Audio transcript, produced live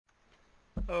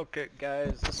Okay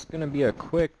guys, this is going to be a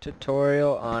quick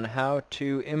tutorial on how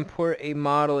to import a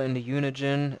model into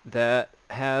Unigine that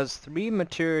has three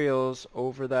materials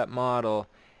over that model,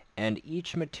 and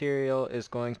each material is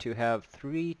going to have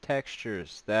three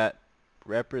textures that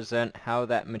represent how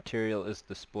that material is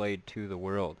displayed to the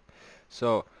world.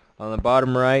 So on the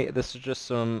bottom right, this is just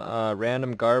some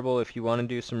random garble. If you want to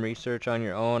do some research on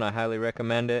your own, I highly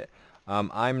recommend it.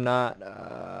 I'm not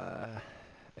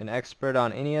an expert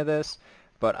on any of this,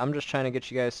 but I'm just trying to get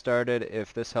you guys started.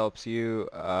 If this helps you,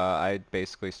 I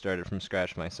basically started from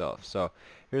scratch myself. So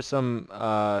here's some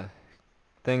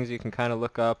things you can kind of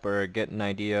look up or get an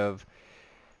idea of.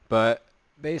 But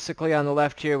basically on the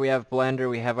left here we have Blender,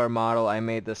 we have our model. I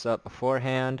made this up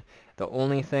beforehand. The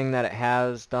only thing that it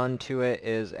has done to it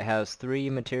is it has three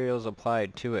materials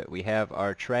applied to it. We have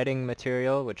our treading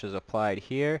material, which is applied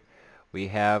here. We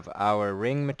have our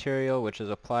ring material, which is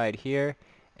applied here.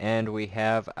 And we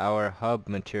have our hub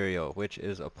material, which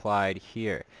is applied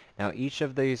here. Now each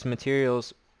of these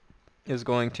materials is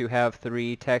going to have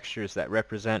three textures that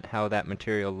represent how that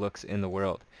material looks in the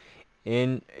world.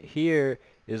 In here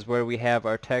is where we have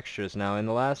our textures. Now in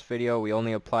the last video we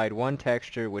only applied one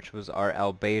texture, which was our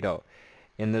albedo.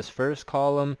 In this first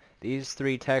column, these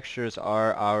three textures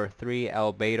are our three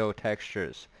albedo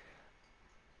textures.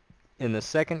 In the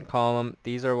second column,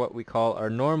 these are what we call our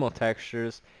normal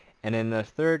textures, and in the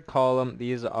third column,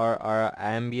 these are our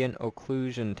ambient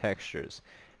occlusion textures.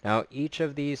 Now each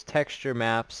of these texture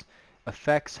maps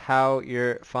affects how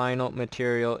your final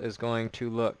material is going to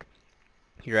look.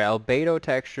 Your albedo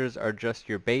textures are just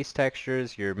your base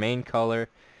textures, your main color.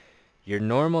 Your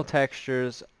normal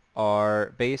textures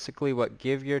are basically what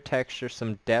give your texture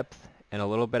some depth and a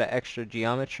little bit of extra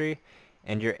geometry.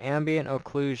 And your ambient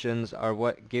occlusions are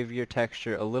what give your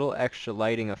texture a little extra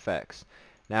lighting effects.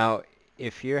 Now,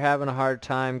 if you're having a hard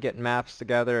time getting maps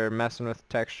together or messing with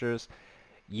textures,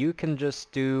 you can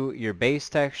just do your base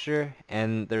texture,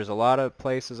 and there's a lot of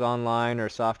places online or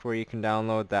software you can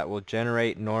download that will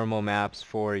generate normal maps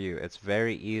for you. It's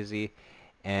very easy,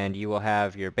 and you will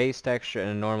have your base texture and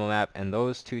a normal map, and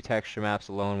those two texture maps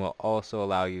alone will also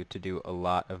allow you to do a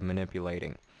lot of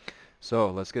manipulating. So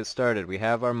let's get started. We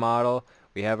have our model,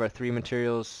 we have our three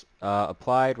materials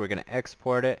applied. We're going to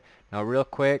export it. Now real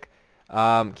quick,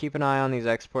 keep an eye on these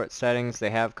export settings. They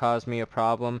have caused me a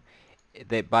problem.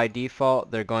 By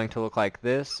default, they're going to look like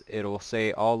this. It will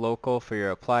say all local for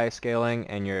your apply scaling,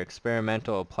 and your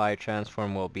experimental apply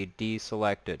transform will be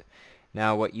deselected.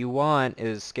 Now what you want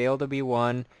is scale to be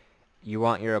 1. You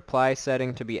want your apply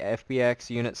setting to be FBX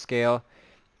unit scale.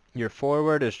 Your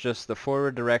forward is just the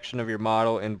forward direction of your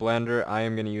model. In Blender, I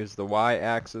am going to use the Y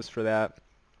axis for that.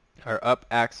 Our up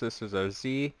axis is our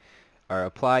Z. Our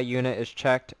apply unit is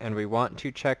checked, and we want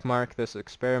to check mark this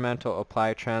experimental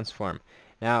apply transform.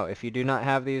 Now, if you do not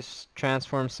have these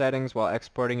transform settings while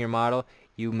exporting your model,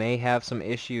 you may have some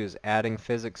issues adding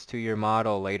physics to your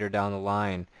model later down the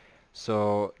line.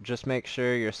 So just make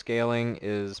sure your scaling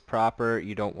is proper.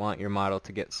 You don't want your model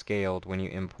to get scaled when you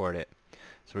import it.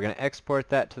 So we're going to export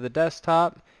that to the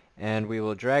desktop, and we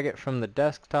will drag it from the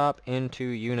desktop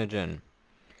into Unigine.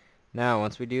 Now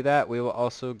once we do that, we will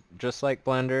also, just like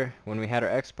Blender, when we had our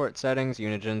export settings,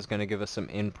 Unigine is going to give us some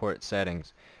import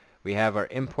settings. We have our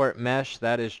import mesh,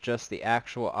 that is just the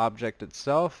actual object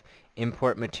itself.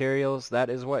 Import materials, that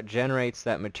is what generates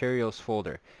that materials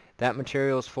folder. That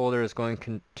materials folder is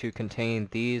going to contain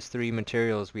these three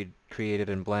materials we created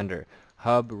in Blender: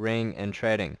 hub, ring, and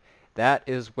treading. That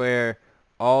is where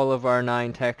all of our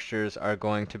 9 textures are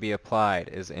going to be applied,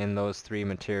 is in those three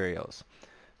materials.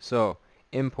 So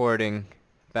importing,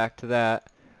 back to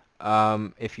that,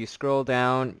 if you scroll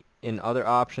down in other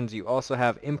options, you also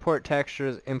have import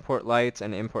textures, import lights,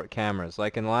 and import cameras.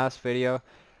 Like in the last video,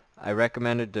 I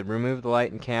recommended to remove the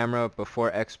light and camera before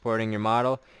exporting your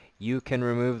model. You can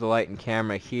remove the light and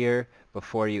camera here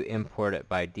before you import it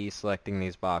by deselecting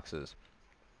these boxes.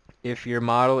 If your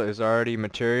model is already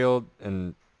materialed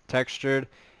and textured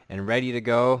and ready to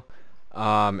go,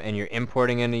 and you're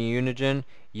importing into Unigine,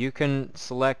 you can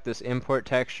select this import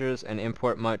textures and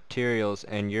import materials,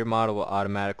 and your model will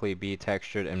automatically be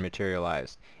textured and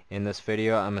materialized. In this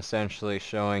video, I'm essentially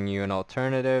showing you an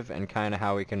alternative and kind of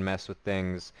how we can mess with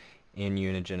things in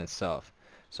Unigine itself.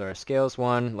 So our scale is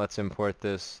 1. Let's import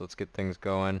this. Let's get things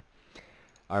going.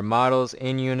 Our models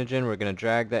in Unigine, we're going to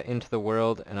drag that into the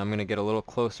world, and I'm going to get a little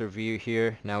closer view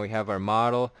here. Now we have our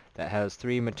model that has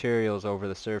 3 materials over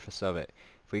the surface of it.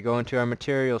 If we go into our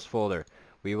materials folder,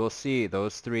 we will see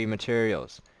those 3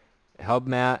 materials: hub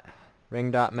matte,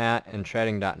 ring.matte, and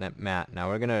treading.matte. Now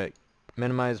we're going to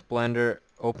minimize Blender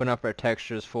open up our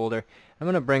textures folder. I'm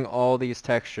going to bring all these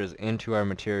textures into our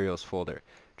materials folder,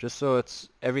 just so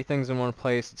everything's in one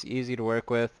place, it's easy to work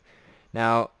with.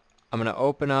 Now I'm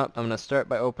going to start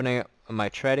by opening up my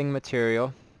treading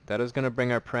material. That is going to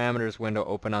bring our parameters window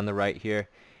open on the right here,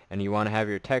 and you want to have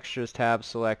your textures tab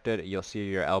selected. You'll see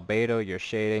your albedo, your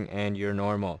shading, and your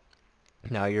normal.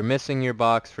 Now you're missing your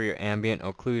box for your ambient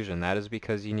occlusion. That is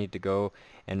because you need to go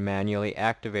and manually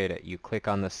activate it. You click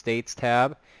on the States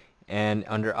tab, and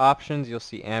under Options you'll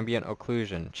see Ambient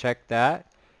Occlusion. Check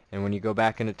that, and when you go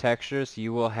back into Textures,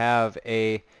 you will have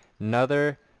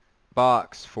another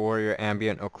box for your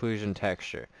ambient occlusion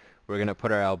texture. We're going to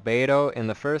put our albedo in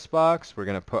the first box, we're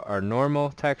going to put our normal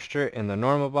texture in the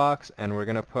normal box, and we're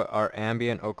going to put our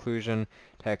ambient occlusion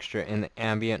texture in the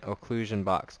ambient occlusion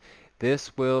box.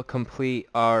 This will complete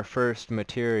our first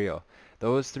material.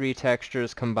 Those three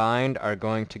textures combined are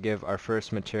going to give our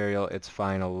first material its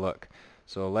final look.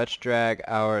 So let's drag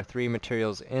our three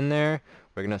materials in there.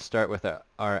 We're going to start with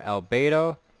our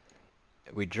albedo.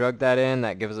 We drug that in,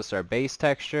 that gives us our base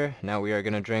texture. Now we are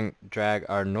going to drag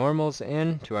our normals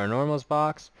in to our normals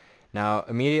box. Now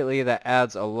immediately that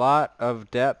adds a lot of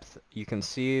depth. You can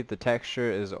see the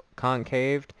texture is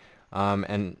concaved,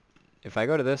 and if I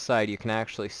go to this side, you can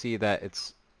actually see that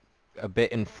it's a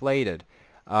bit inflated.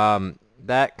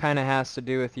 That kind of has to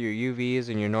do with your UVs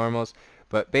and your normals,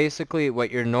 but basically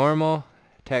what your normal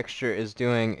texture is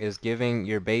doing is giving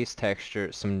your base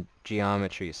texture some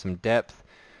geometry, some depth,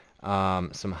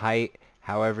 some height,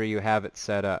 however you have it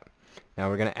set up. Now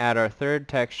we're going to add our third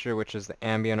texture, which is the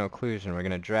ambient occlusion. We're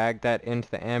going to drag that into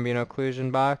the ambient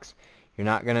occlusion box. You're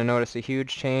not going to notice a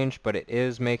huge change, but it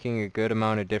is making a good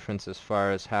amount of difference as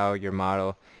far as how your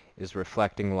model is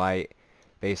reflecting light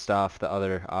based off the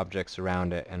other objects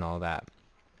around it and all that.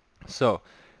 So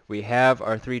we have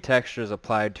our three textures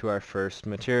applied to our first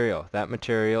material. That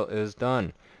material is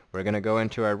done. We're going to go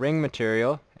into our ring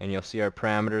material, and you'll see our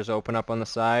parameters open up on the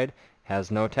side.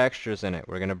 Has no textures in it.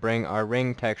 We're going to bring our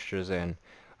ring textures in.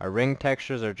 Our ring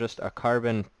textures are just a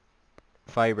carbon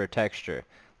fiber texture,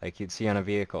 like you'd see on a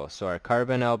vehicle. So our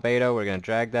carbon albedo, we're going to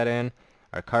drag that in.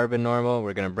 Our carbon normal,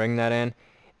 we're going to bring that in.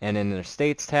 And in the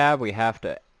States tab, we have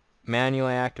to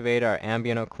manually activate our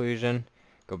ambient occlusion.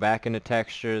 Go back into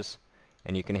textures,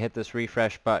 and you can hit this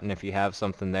refresh button if you have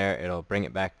something there. It'll bring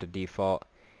it back to default.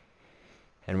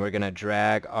 And we're going to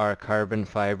drag our carbon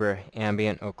fiber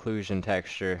ambient occlusion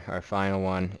texture, our final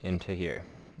one, into here.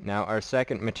 Now our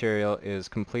second material is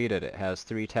completed. It has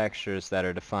three textures that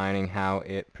are defining how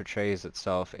it portrays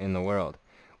itself in the world.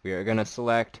 We are going to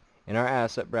select in our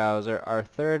asset browser our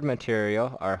third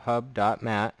material, our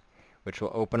hub.mat, which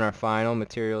will open our final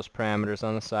materials parameters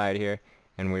on the side here,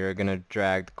 and we are going to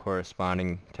drag the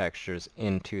corresponding textures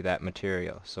into that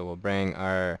material. So we'll bring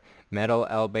our metal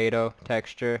albedo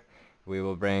texture, we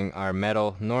will bring our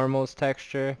metal normals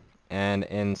texture, and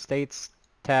in States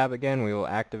tab again we will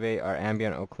activate our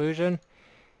ambient occlusion,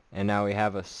 and now we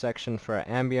have a section for our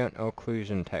ambient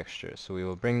occlusion texture, so we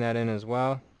will bring that in as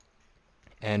well,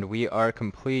 and we are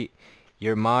complete.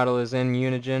 Your model is in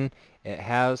Unigine. It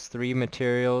has three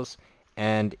materials,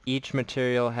 and each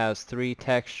material has three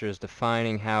textures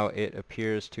defining how it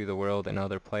appears to the world and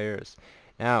other players.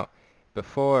 Now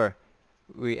before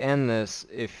we end this,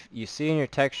 if you see in your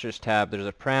textures tab there's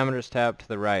a parameters tab to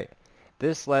the right.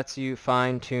 This lets you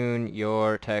fine-tune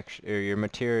your texture or your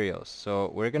materials. So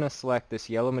we're going to select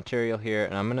this yellow material here,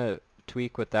 and I'm going to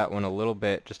tweak with that one a little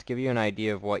bit just to give you an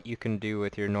idea of what you can do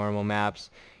with your normal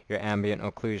maps, your ambient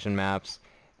occlusion maps,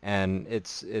 and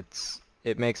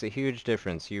it makes a huge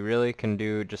difference. You really can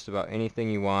do just about anything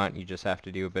you want. You just have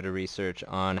to do a bit of research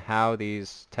on how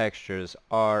these textures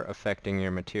are affecting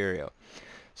your material.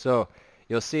 So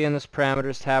you'll see in this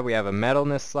parameters tab we have a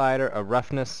metalness slider, a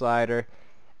roughness slider,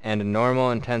 and a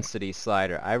normal intensity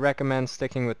slider. I recommend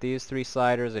sticking with these three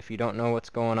sliders if you don't know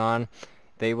what's going on.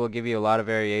 They will give you a lot of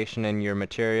variation in your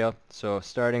material. So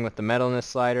starting with the metalness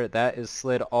slider, that is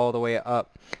slid all the way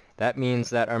up. That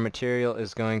means that our material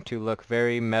is going to look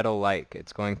very metal-like.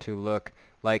 It's going to look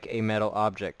like a metal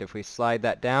object. If we slide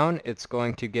that down, it's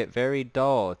going to get very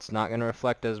dull. It's not going to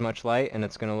reflect as much light, and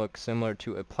it's going to look similar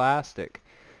to a plastic.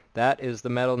 That is the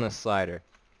metalness slider.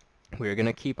 We're going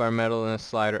to keep our metalness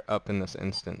slider up in this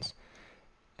instance.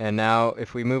 And now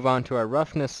if we move on to our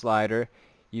roughness slider,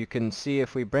 you can see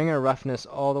if we bring our roughness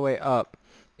all the way up,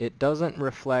 it doesn't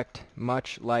reflect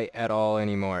much light at all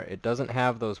anymore. It doesn't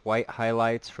have those white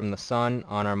highlights from the sun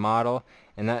on our model,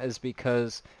 and that is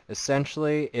because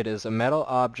essentially it is a metal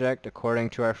object, according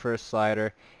to our first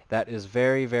slider, that is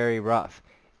very, very rough.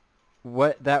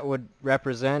 what that would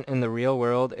represent in the real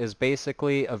world is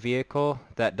basically a vehicle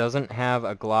that doesn't have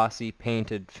a glossy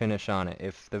painted finish on it.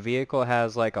 If the vehicle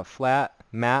has like a flat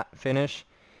matte finish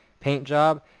paint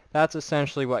job, that's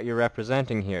essentially what you're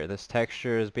representing here. This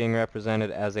texture is being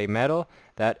represented as a metal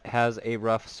that has a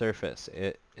rough surface.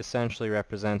 It essentially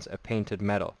represents a painted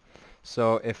metal.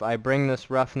 So if I bring this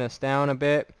roughness down a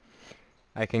bit,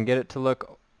 I can get it to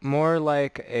look more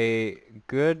like a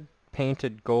good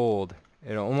painted gold.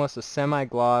 It's almost a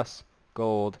semi-gloss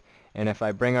gold. And if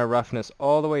I bring our roughness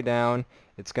all the way down,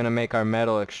 it's going to make our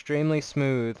metal extremely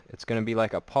smooth. It's going to be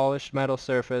like a polished metal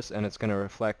surface, and it's going to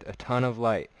reflect a ton of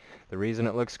light. The reason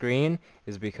it looks green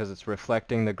is because it's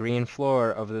reflecting the green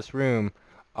floor of this room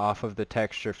off of the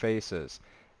texture faces.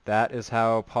 That is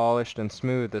how polished and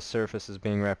smooth this surface is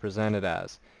being represented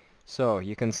as. So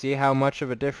you can see how much of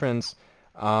a difference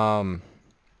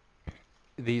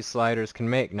these sliders can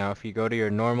make. Now if you go to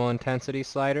your normal intensity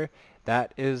slider,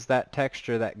 that is that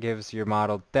texture that gives your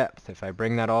model depth. If I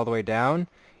bring that all the way down,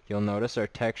 you'll notice our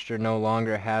texture no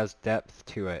longer has depth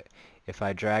to it. If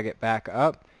I drag it back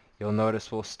up, you'll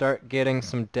notice we'll start getting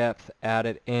some depth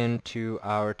added into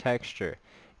our texture.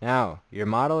 Now, your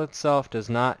model itself does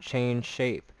not change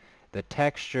shape. The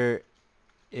texture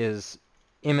is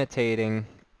imitating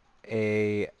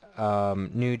a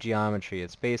new geometry.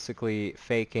 It's basically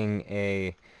faking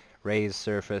a raised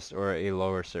surface or a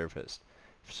lower surface,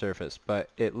 but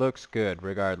it looks good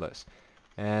regardless.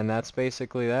 And that's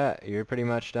basically that. You're pretty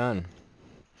much done.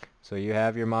 So you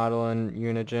have your model in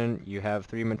Unigine, you have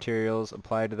 3 materials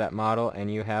applied to that model,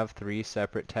 and you have 3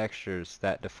 separate textures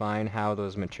that define how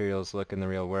those materials look in the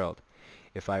real world.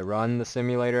 If I run the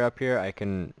simulator up here, I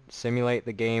can simulate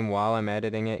the game while I'm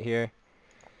editing it here.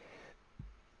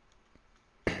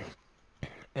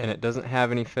 And it doesn't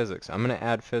have any physics. I'm going to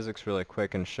add physics really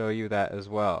quick and show you that as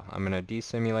well. I'm going to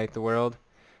desimulate the world.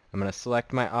 I'm going to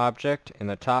select my object. In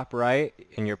the top right,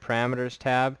 in your parameters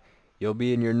tab, you'll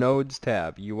be in your nodes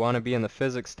tab. You want to be in the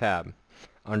physics tab.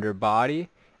 Under body,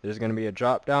 there's going to be a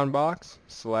drop down box.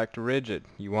 Select rigid.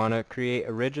 You want to create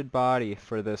a rigid body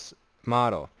for this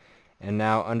model. And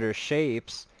now under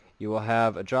shapes, you will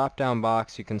have a drop down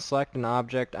box. You can select an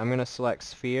object. I'm going to select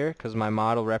sphere because my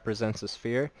model represents a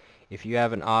sphere. If you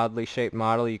have an oddly shaped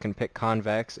model, you can pick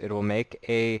convex. It will make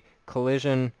a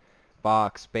collision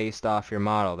box based off your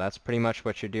model. That's pretty much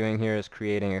what you're doing here, is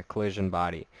creating a collision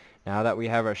body. Now that we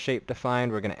have our shape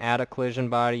defined, we're going to add a collision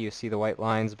body. You see the white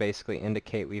lines basically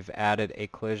indicate we've added a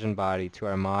collision body to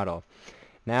our model.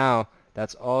 Now,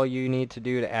 that's all you need to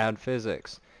do to add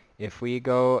physics. If we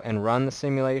go and run the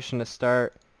simulation to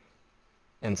start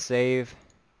and save,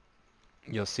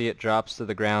 you'll see it drops to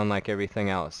the ground like everything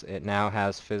else. It now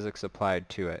has physics applied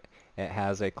to it. It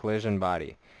has a collision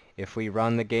body. If we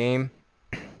run the game,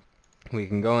 we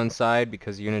can go inside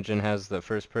because Unigine has the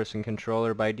first-person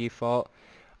controller by default.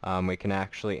 We can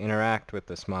actually interact with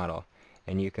this model.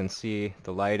 And you can see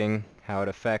the lighting, how it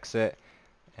affects it,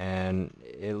 and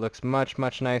it looks much,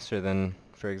 much nicer than,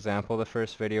 for example, the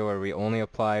first video where we only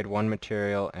applied one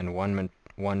material and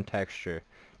one texture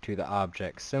to the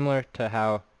object, similar to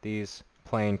how these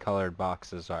plain colored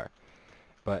boxes are.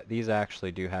 But these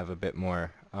actually do have a bit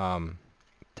more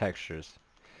textures.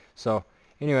 So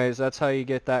anyways, that's how you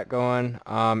get that going.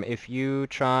 If you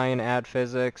try and add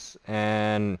physics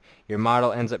and your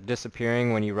model ends up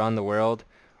disappearing when you run the world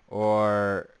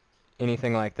or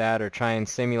anything like that, or try and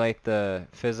simulate the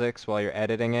physics while you're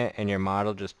editing it and your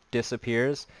model just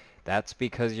disappears, that's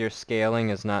because your scaling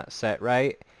is not set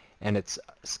right, and it's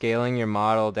scaling your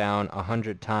model down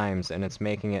 100 times, and it's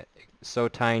making it so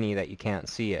tiny that you can't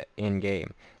see it in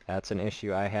game. That's an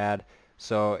issue I had.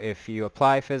 So if you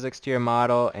apply physics to your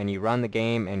model and you run the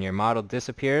game and your model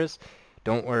disappears,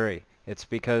 don't worry. It's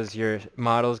because your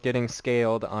model's getting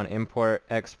scaled on import,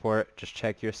 export. Just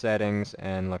check your settings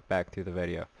and look back through the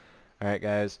video. Alright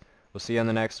guys, we'll see you on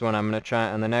the next one. I'm going to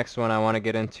try, on the next one I want to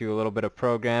get into a little bit of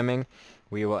programming.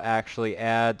 We will actually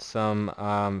add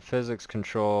some physics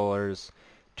controllers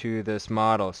to this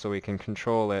model so we can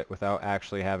control it without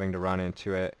actually having to run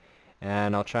into it.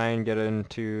 And I'll try and get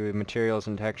into materials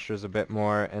and textures a bit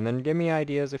more, and then give me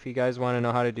ideas if you guys want to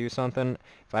know how to do something.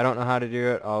 If I don't know how to do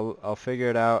it, I'll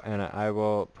figure it out, and I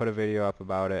will put a video up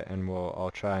about it, and I'll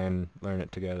try and learn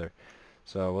it together.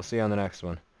 So we'll see you on the next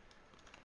one.